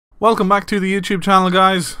Welcome back to the YouTube channel,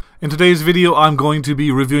 guys. In today's video I'm going to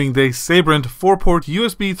be reviewing the Sabrent 4-port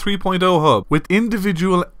USB 3.0 hub with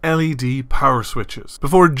individual LED power switches.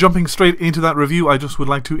 Before jumping straight into that review, I just would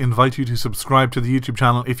like to invite you to subscribe to the YouTube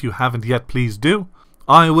channel if you haven't yet. Please do.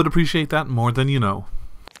 I would appreciate that more than you know.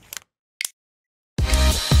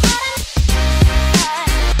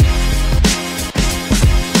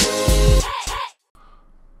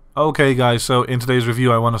 Okay guys, so in today's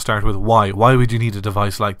review I want to start with why. Why would you need a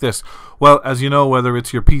device like this? Well, as you know, whether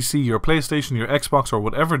it's your PC, your PlayStation, your Xbox, or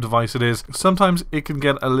whatever device it is, sometimes it can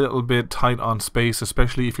get a little bit tight on space,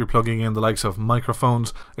 especially if you're plugging in the likes of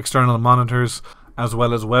microphones, external monitors, as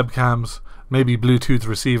well as webcams, maybe Bluetooth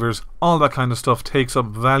receivers. All that kind of stuff takes up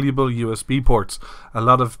valuable USB ports. A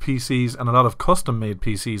lot of PCs and a lot of custom made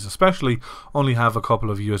PCs especially only have a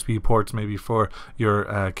couple of USB ports, maybe for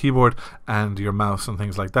your keyboard and your mouse and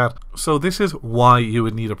things like that. So this is why you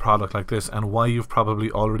would need a product like this, and why you've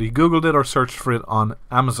probably already googled it or searched for it on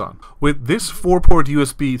Amazon. With this 4-port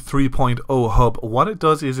USB 3.0 hub, what it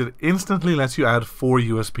does is it instantly lets you add 4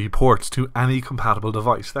 USB ports to any compatible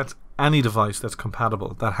device. That's any device that's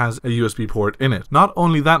compatible that has a USB port in it. Not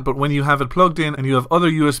only that, but when you have it plugged in and you have other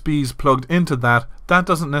USBs plugged into that, that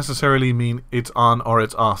doesn't necessarily mean it's on or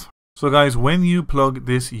it's off. So guys, when you plug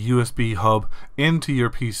this USB hub into your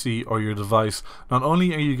PC or your device, not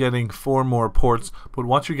only are you getting 4 more ports, but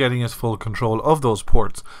what you're getting is full control of those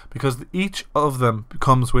ports, because each of them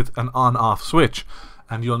comes with an on-off switch,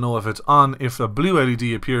 and you'll know if it's on if the blue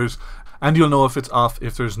LED appears, and you'll know if it's off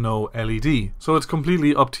if there's no LED. So it's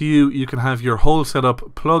completely up to you. You can have your whole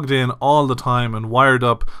setup plugged in all the time and wired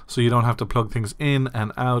up, so you don't have to plug things in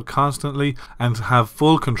and out constantly, and have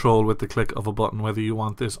full control with the click of a button whether you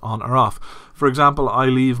want this on or off. For example, I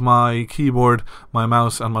leave my keyboard, my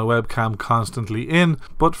mouse and my webcam constantly in,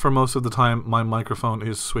 but for most of the time my microphone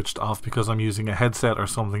is switched off because I'm using a headset or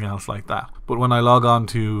something else like that. But when I log on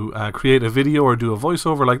to create a video or do a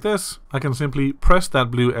voiceover like this, I can simply press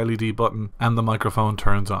that blue LED button and the microphone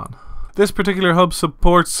turns on. This particular hub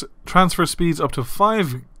supports transfer speeds up to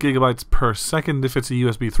 5 GB per second if it's a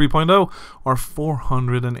USB 3.0, or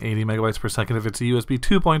 480 megabytes per second if it's a USB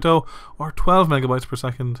 2.0, or 12 megabytes per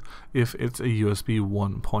second if it's a USB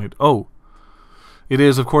 1.0. It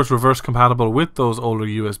is of course reverse compatible with those older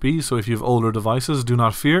USBs, so if you have older devices, do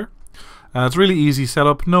not fear. It's really easy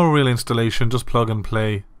setup, no real installation, just plug and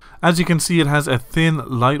play. As you can see, it has a thin,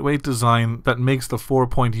 lightweight design that makes the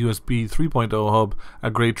 4-point USB 3.0 hub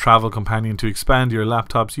a great travel companion to expand your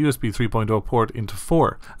laptop's USB 3.0 port into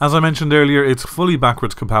 4. As I mentioned earlier, it's fully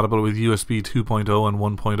backwards compatible with USB 2.0 and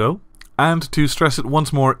 1.0. And to stress it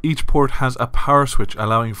once more, each port has a power switch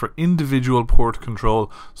allowing for individual port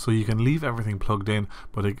control, so you can leave everything plugged in,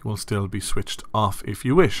 but it will still be switched off if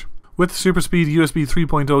you wish. With Super Speed USB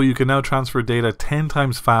 3.0, you can now transfer data 10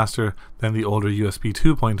 times faster than the older USB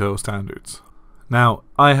 2.0 standards. Now,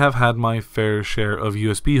 I have had my fair share of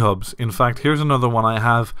USB hubs. In fact, here's another one I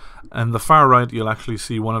have. On the far right, you'll actually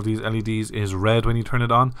see one of these LEDs is red when you turn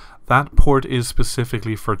it on. That port is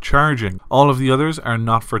specifically for charging. All of the others are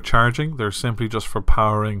not for charging, they're simply just for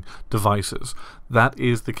powering devices. That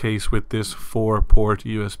is the case with this 4-port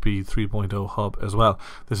USB 3.0 hub as well.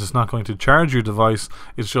 This is not going to charge your device,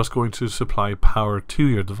 it's just going to supply power to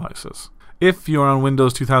your devices. If you're on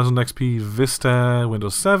Windows 2000 XP, Vista,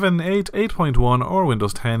 Windows 7, 8, 8.1 or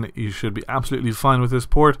Windows 10, you should be absolutely fine with this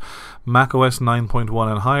port. macOS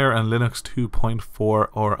 9.1 and higher and Linux 2.4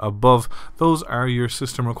 or above. Those are your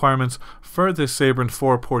system requirements for this Sabrent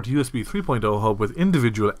 4-port USB 3.0 hub with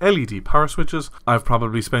individual LED power switches. I've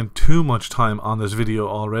probably spent too much time on this video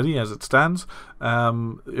already as it stands.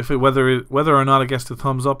 Whether or not it gets the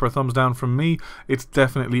thumbs up or thumbs down from me, it's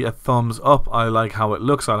definitely a thumbs up. I like how it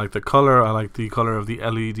looks, I like the color, I like the color of the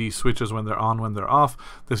LED switches when they're on, when they're off.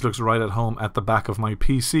 This looks right at home at the back of my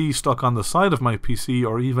PC, stuck on the side of my PC,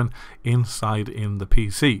 or even inside in the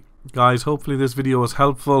PC. Guys, hopefully this video was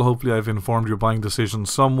helpful. Hopefully I've informed your buying decision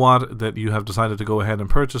somewhat, that you have decided to go ahead and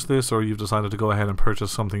purchase this, or you've decided to go ahead and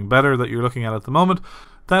purchase something better that you're looking at the moment.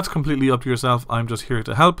 That's completely up to yourself. I'm just here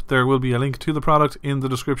to help. There will be a link to the product in the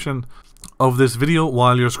description of this video.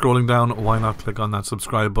 While you're scrolling down, why not click on that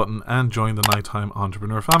subscribe button and join the Nighttime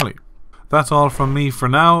Entrepreneur family. That's all from me for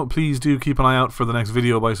now. Please do keep an eye out for the next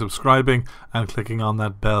video by subscribing and clicking on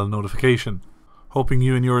that bell notification. Hoping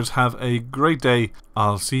you and yours have a great day.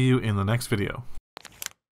 I'll see you in the next video.